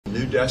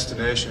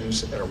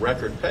destinations at a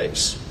record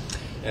pace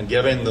and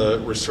giving the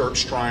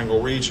Research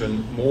Triangle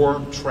region more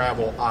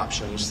travel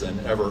options than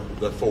ever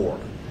before.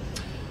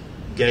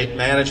 Gate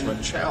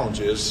management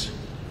challenges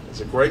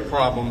is a great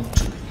problem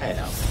to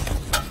have.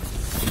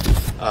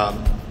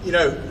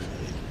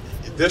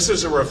 This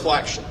is a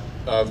reflection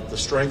of the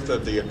strength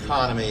of the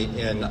economy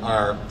in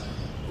our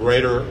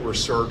greater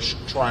Research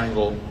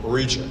Triangle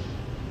region.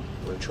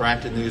 We're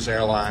attracting these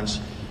airlines.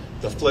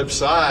 The flip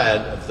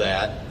side of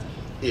that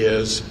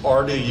is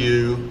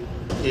RDU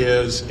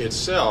is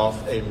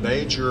itself a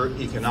major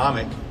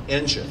economic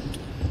engine,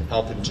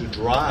 helping to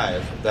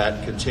drive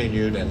that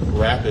continued and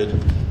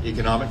rapid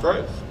economic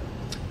growth.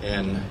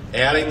 And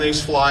adding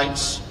these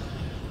flights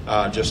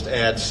just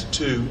adds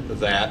to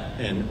that,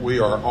 and we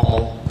are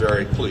all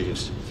very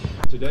pleased.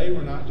 Today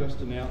we're not just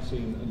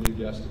announcing a new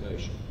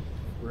destination,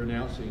 we're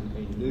announcing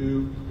a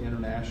new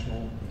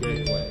international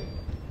gateway.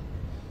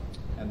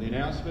 And the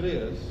announcement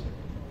is,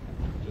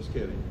 just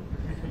kidding,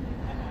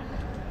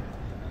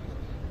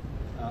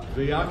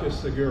 Viajes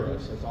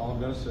Seguras, that's all I'm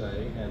going to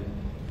say. And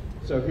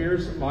so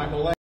here's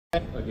Michael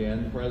Lang,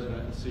 again,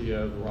 President and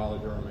CEO of the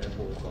Raleigh-Durham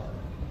Airport Authority.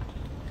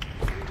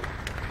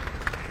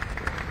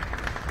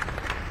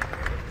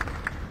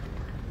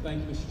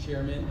 Thank you, Mr.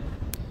 Chairman.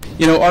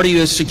 You know, RDU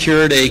has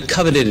secured a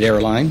coveted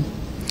airline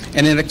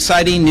and an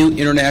exciting new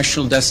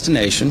international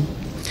destination,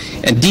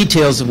 and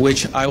details of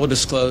which I will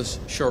disclose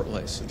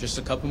shortly. So just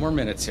a couple more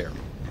minutes here.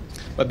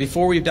 But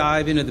before we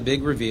dive into the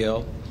big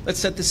reveal, let's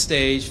set the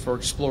stage for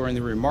exploring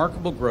the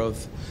remarkable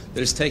growth that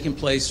has taken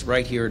place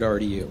right here at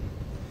RDU.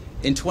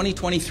 In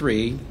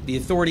 2023, the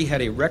Authority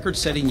had a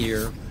record-setting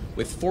year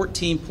with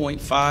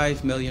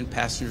 14.5 million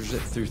passengers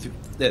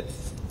that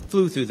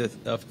flew through the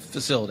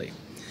facility.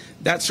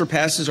 That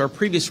surpasses our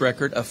previous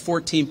record of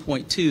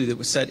 14.2 that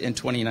was set in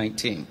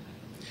 2019.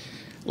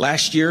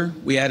 Last year,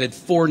 we added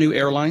 4 new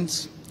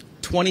airlines,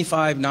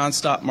 25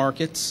 nonstop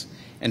markets,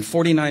 and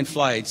 49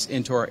 flights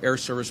into our air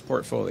service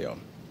portfolio.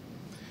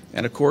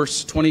 And of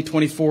course,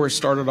 2024 has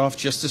started off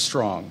just as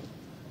strong.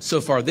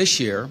 So far this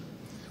year,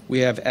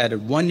 we have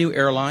added 1 new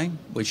airline,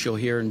 which you'll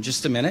hear in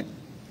just a minute,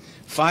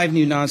 5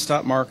 new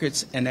nonstop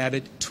markets, and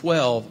added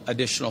 12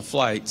 additional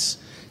flights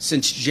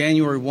since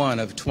January 1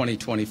 of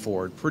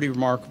 2024. Pretty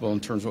remarkable in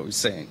terms of what we're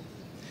seeing.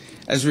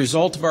 As a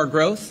result of our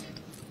growth,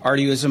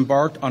 RDU has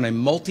embarked on a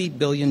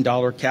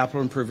multi-billion-dollar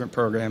capital improvement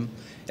program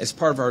as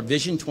part of our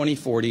Vision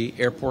 2040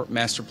 airport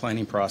master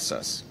planning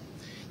process.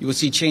 You will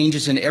see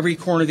changes in every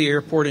corner of the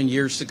airport in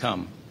years to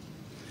come,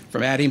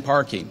 from adding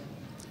parking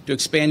to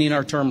expanding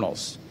our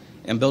terminals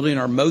and building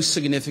our most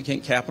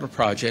significant capital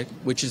project,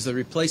 which is the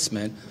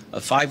replacement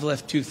of 5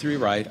 left, 2, 3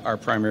 right, our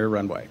primary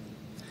runway.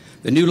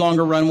 The new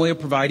longer runway will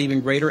provide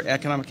even greater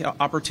economic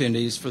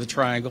opportunities for the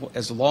Triangle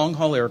as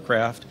long-haul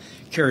aircraft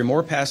carry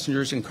more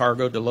passengers and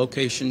cargo to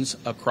locations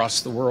across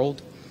the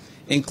world,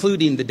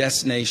 including the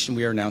destination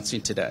we are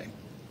announcing today.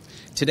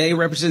 Today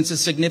represents a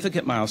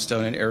significant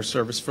milestone in air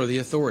service for the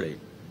Authority.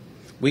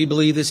 We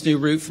believe this new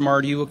route from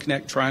RDU will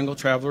connect Triangle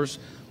travelers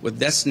with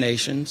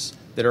destinations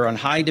that are on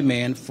high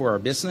demand for our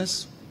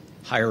business,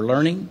 higher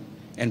learning,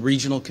 and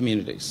regional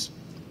communities.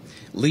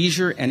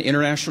 Leisure and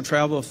international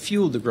travel have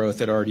fueled the growth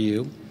at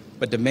RDU,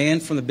 but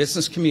demand from the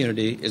business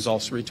community is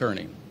also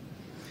returning.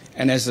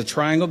 And as the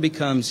Triangle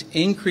becomes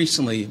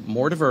increasingly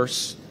more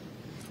diverse,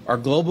 our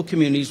global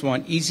communities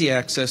want easy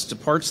access to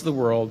parts of the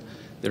world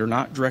that are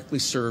not directly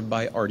served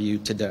by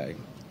RDU today.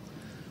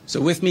 So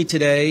with me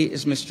today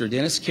is Mr.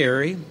 Dennis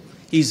Carey.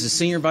 He's the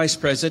Senior Vice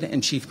President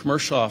and Chief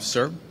Commercial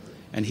Officer,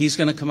 and he's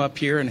going to come up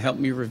here and help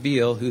me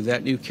reveal who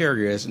that new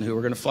carrier is and who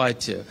we're going to fly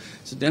to.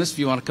 So Dennis, if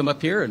you want to come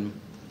up here, and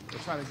we'll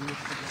try to do this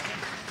together.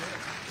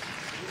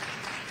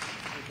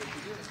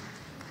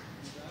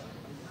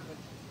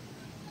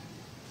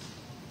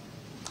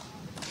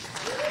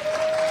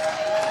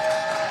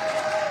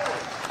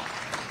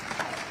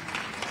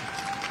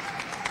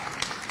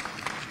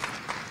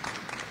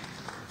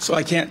 So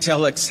I can't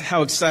tell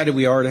how excited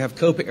we are to have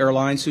Copa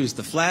Airlines, who's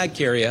the flag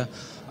carrier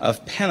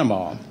of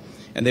Panama.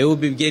 And they will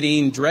be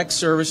getting direct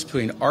service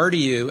between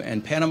RDU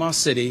and Panama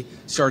City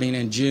starting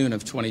in June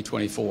of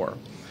 2024.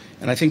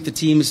 And I think the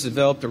team has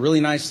developed a really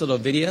nice little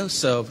video.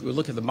 So if we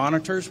look at the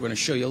monitors, we're going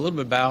to show you a little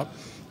bit about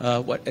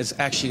what is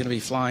actually going to be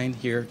flying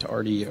here to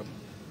RDU.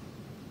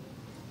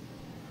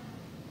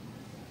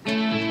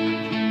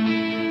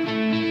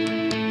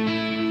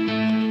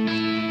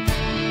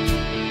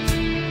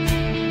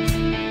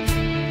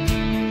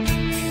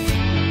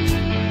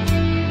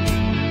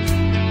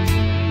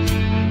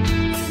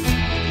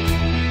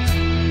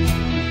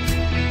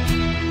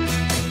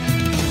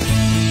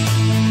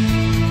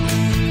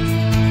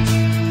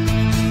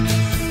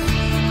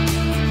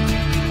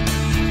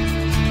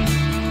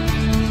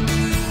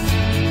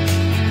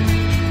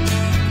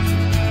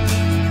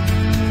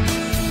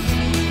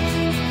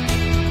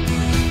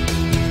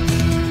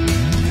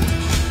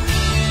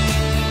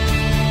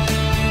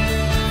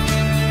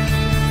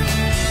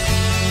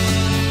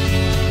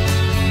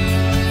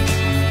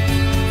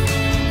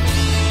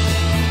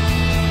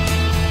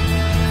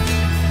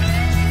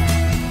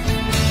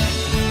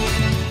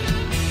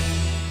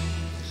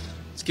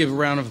 Let's give a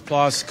round of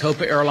applause to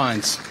Copa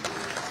Airlines.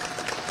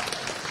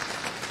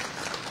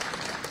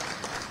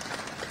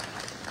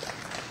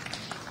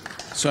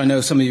 So I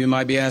know some of you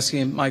might be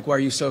asking, Mike, why are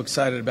you so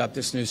excited about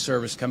this new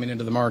service coming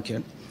into the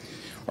market?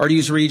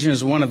 RDU's region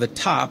is one of the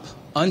top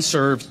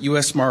unserved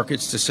U.S.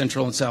 markets to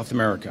Central and South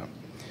America,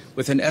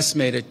 with an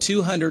estimated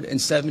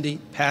 270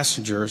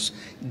 passengers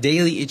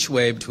daily each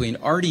way between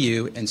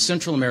RDU and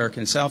Central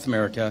America and South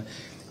America.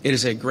 It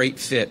is a great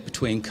fit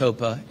between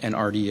Copa and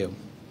RDU.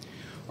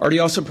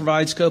 RDU also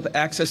provides Copa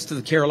access to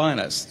the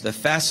Carolinas, the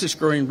fastest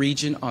growing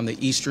region on the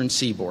eastern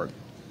seaboard.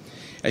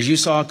 As you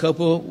saw,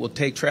 Copa will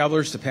take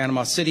travelers to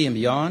Panama City and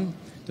beyond,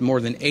 to more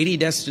than 80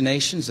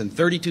 destinations in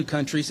 32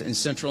 countries in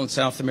Central and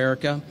South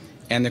America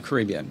and the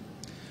Caribbean.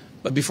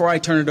 But before I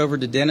turn it over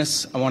to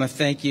Dennis, I want to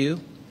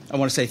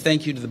say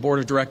thank you to the Board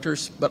of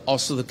Directors, but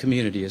also the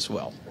community as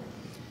well.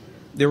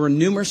 There were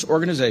numerous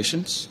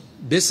organizations,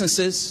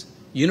 businesses,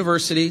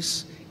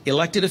 universities,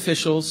 elected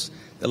officials,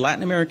 the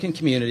Latin American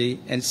community,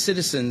 and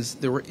citizens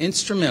that were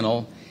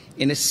instrumental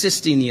in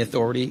assisting the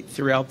authority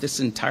throughout this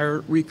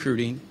entire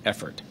recruiting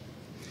effort.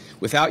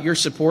 Without your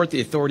support, the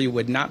authority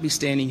would not be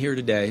standing here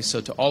today. So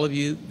to all of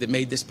you that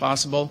made this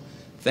possible,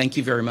 thank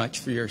you very much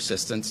for your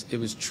assistance. It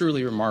was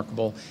truly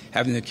remarkable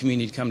having the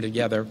community come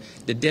together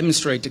to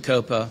demonstrate to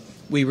Copa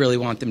we really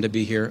want them to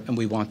be here, and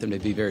we want them to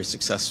be very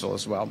successful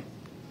as well.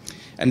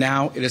 And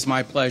now it is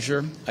my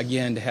pleasure,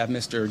 again, to have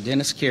Mr.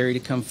 Dennis Carey to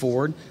come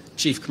forward,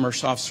 Chief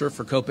Commercial Officer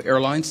for Copa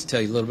Airlines, to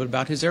tell you a little bit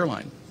about his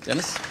airline.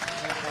 Dennis?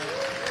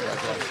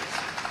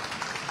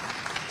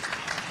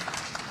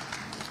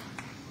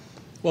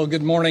 Well,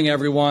 good morning,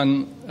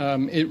 everyone.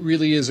 It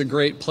really is a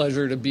great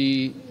pleasure to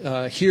be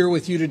here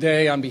with you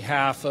today on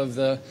behalf of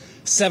the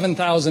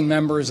 7,000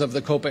 members of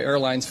the Copa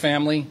Airlines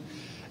family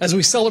as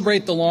we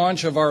celebrate the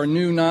launch of our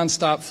new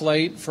nonstop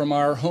flight from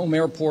our home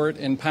airport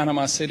in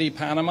Panama City,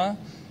 Panama,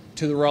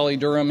 to the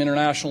Raleigh-Durham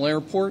International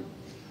Airport,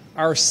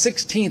 our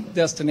 16th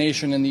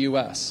destination in the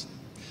U.S.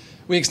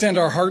 We extend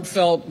our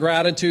heartfelt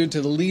gratitude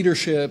to the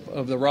leadership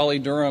of the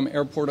Raleigh-Durham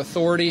Airport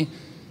Authority,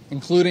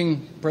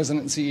 including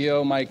President and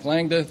CEO Mike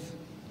Langdeth,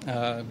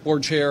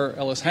 Board Chair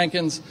Ellis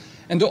Hankins,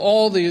 and to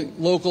all the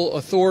local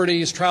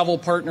authorities, travel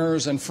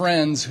partners, and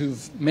friends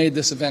who've made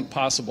this event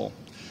possible.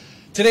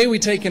 Today we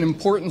take an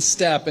important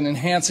step in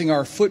enhancing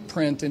our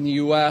footprint in the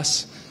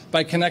U.S.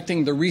 by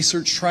connecting the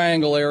Research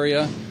Triangle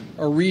area,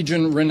 a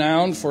region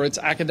renowned for its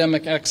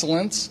academic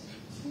excellence,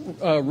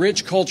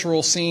 rich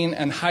cultural scene,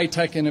 and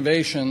high-tech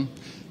innovation,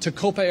 to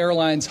Copa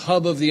Airlines'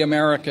 Hub of the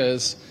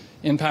Americas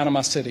in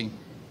Panama City.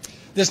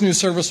 This new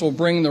service will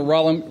bring the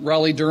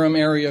Raleigh-Durham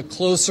area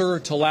closer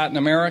to Latin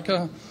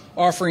America,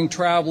 offering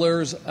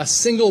travelers a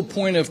single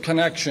point of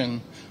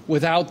connection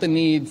without the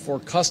need for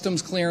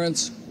customs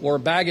clearance or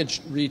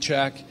baggage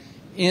recheck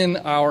in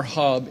our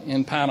hub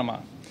in Panama,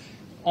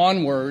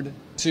 onward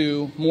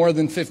to more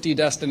than 50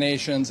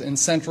 destinations in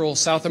Central,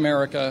 South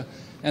America,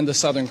 and the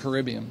Southern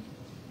Caribbean.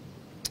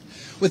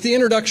 With the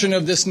introduction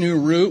of this new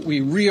route, we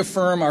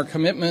reaffirm our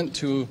commitment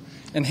to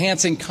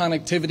enhancing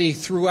connectivity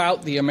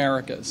throughout the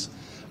Americas.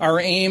 Our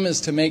aim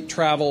is to make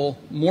travel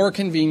more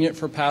convenient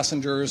for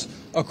passengers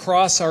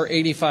across our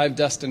 85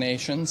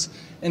 destinations,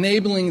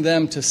 enabling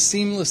them to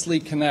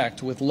seamlessly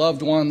connect with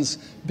loved ones,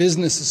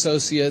 business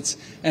associates,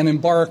 and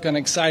embark on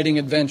exciting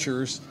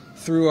adventures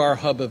through our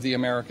Hub of the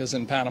Americas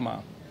in Panama.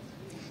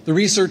 The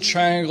Research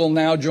Triangle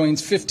now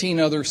joins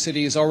 15 other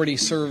cities already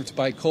served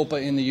by Copa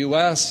in the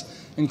U.S.,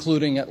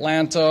 including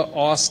Atlanta,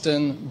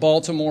 Austin,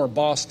 Baltimore,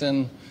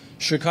 Boston,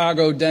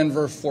 Chicago,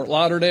 Denver, Fort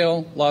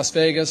Lauderdale, Las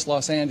Vegas,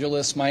 Los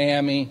Angeles,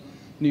 Miami,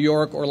 New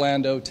York,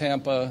 Orlando,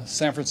 Tampa,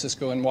 San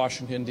Francisco, and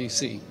Washington,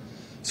 D.C.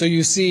 So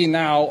you see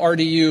now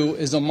RDU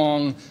is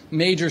among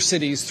major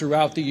cities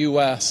throughout the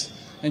U.S.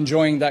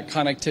 enjoying that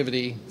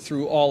connectivity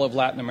through all of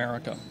Latin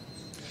America.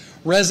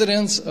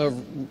 Residents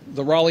of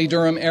the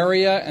Raleigh-Durham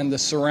area and the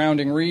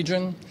surrounding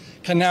region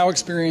can now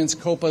experience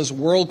Copa's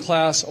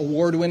world-class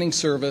award-winning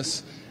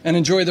service and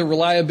enjoy the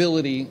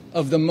reliability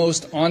of the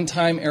most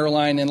on-time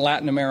airline in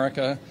Latin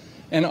America,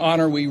 an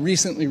honor we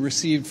recently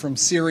received from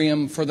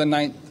Cirium for the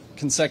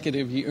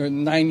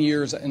 9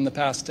 years in the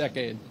past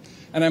decade.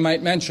 And I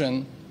might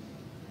mention,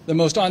 the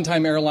most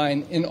on-time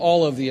airline in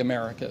all of the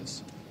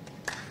Americas.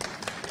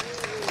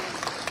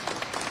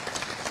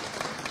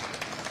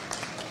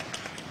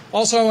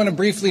 Also, I want to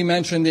briefly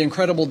mention the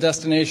incredible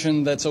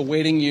destination that's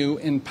awaiting you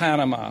in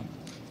Panama,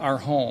 our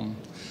home.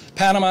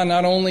 Panama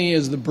not only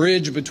is the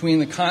bridge between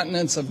the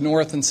continents of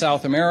North and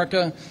South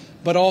America,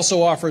 but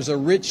also offers a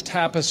rich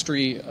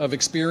tapestry of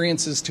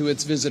experiences to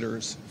its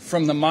visitors,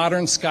 from the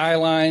modern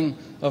skyline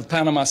of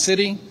Panama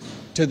City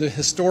to the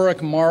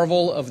historic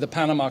marvel of the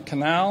Panama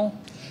Canal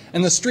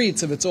and the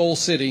streets of its old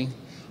city.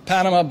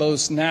 Panama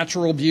boasts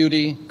natural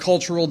beauty,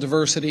 cultural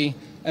diversity,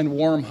 and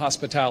warm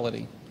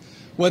hospitality.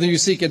 Whether you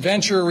seek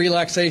adventure or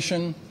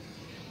relaxation,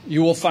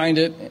 you'll find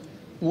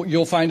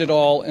it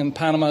all in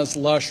Panama's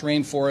lush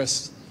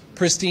rainforests,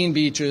 pristine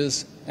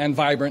beaches, and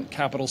vibrant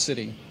capital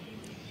city.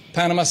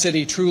 Panama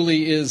City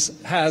truly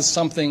has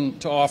something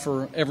to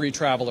offer every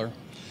traveler.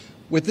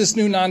 With this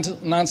new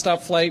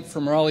nonstop flight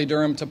from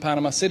Raleigh-Durham to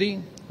Panama City,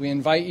 we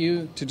invite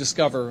you to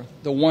discover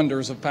the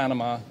wonders of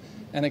Panama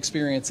and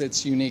experience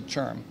its unique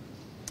charm.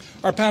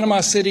 Our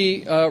Panama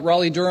City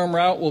Raleigh-Durham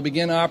route will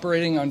begin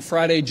operating on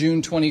Friday,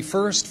 June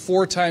 21st,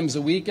 4 times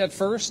a week at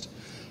first,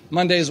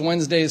 Mondays,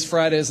 Wednesdays,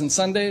 Fridays, and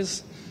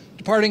Sundays,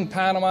 departing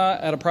Panama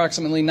at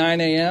approximately 9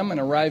 a.m. and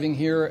arriving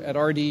here at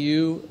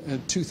RDU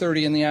at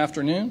 2:30 in the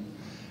afternoon.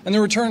 And the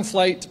return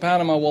flight to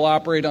Panama will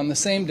operate on the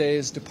same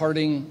days,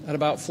 departing at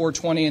about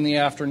 4:20 in the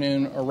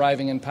afternoon,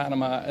 arriving in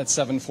Panama at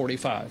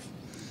 7:45.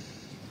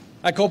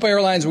 At Copa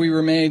Airlines, we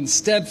remain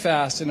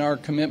steadfast in our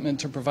commitment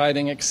to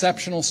providing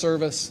exceptional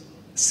service,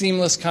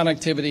 seamless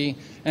connectivity,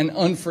 and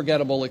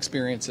unforgettable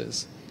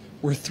experiences.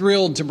 We're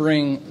thrilled to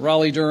bring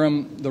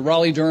the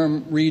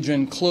Raleigh-Durham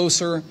region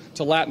closer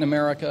to Latin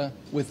America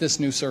with this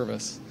new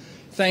service.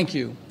 Thank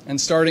you, and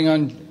starting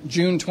on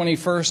June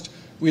 21st,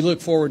 we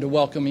look forward to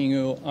welcoming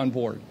you on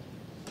board.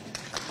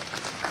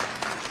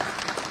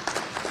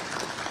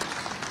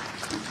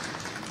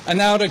 And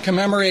now, to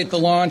commemorate the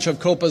launch of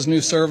Copa's new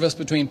service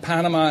between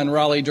Panama and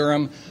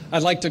Raleigh-Durham,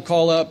 I'd like to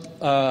call up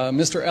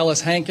Mr.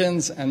 Ellis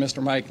Hankins and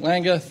Mr. Mike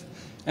Langeth.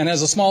 And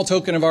as a small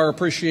token of our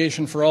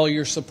appreciation for all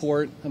your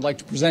support, I'd like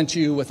to present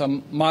you with a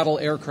model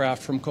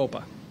aircraft from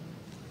Copa.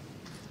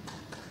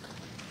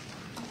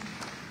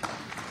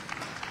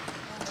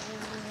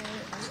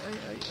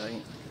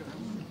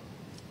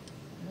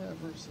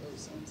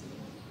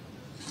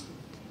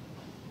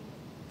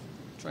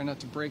 Try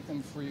not to break them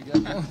before you get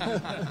them. All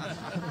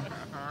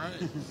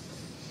right.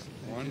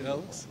 One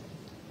Alex.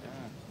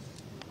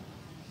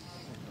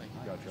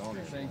 You got your own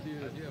airplane. Thank you. You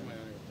have my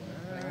own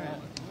airplane. All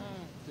right.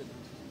 Good.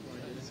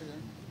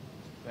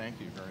 Thank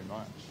you very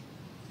much.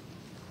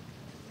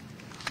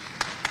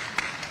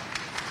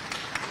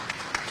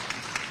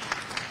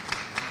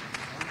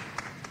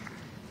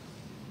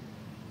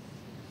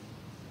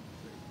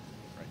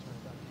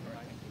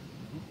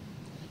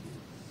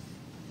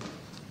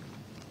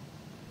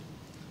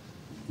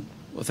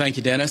 Well, thank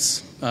you,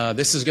 Dennis.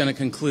 This is going to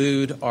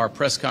conclude our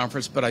press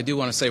conference, but I do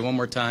want to say one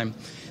more time,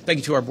 thank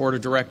you to our Board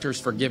of Directors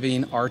for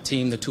giving our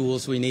team the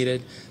tools we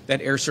needed.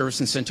 That Air Service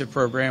Incentive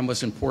Program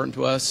was important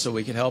to us so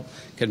we could help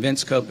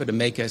convince Copa to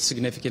make a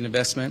significant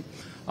investment.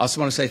 I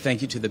also want to say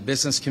thank you to the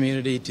business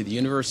community, to the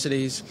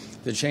universities,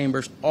 the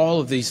chambers, all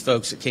of these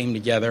folks that came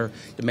together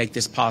to make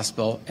this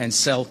possible, and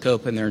sell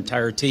Copa and their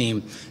entire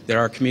team that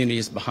our community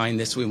is behind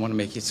this. We want to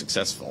make it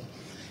successful.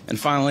 And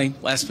finally,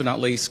 last but not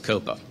least,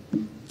 Copa.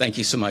 Thank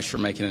you so much for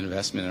making an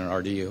investment in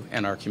RDU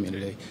and our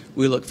community.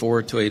 We look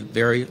forward to a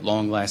very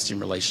long-lasting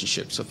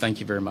relationship, so thank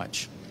you very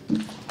much.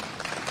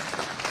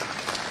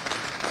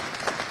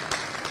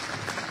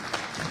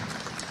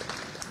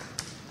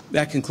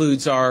 That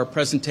concludes our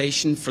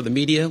presentation for the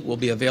media. We'll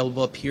be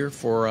available up here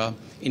for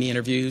any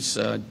interviews.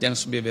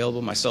 Dennis will be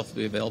available. Myself will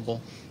be available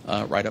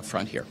right up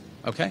front here.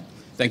 Okay?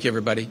 Thank you,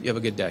 everybody. You have a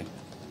good day.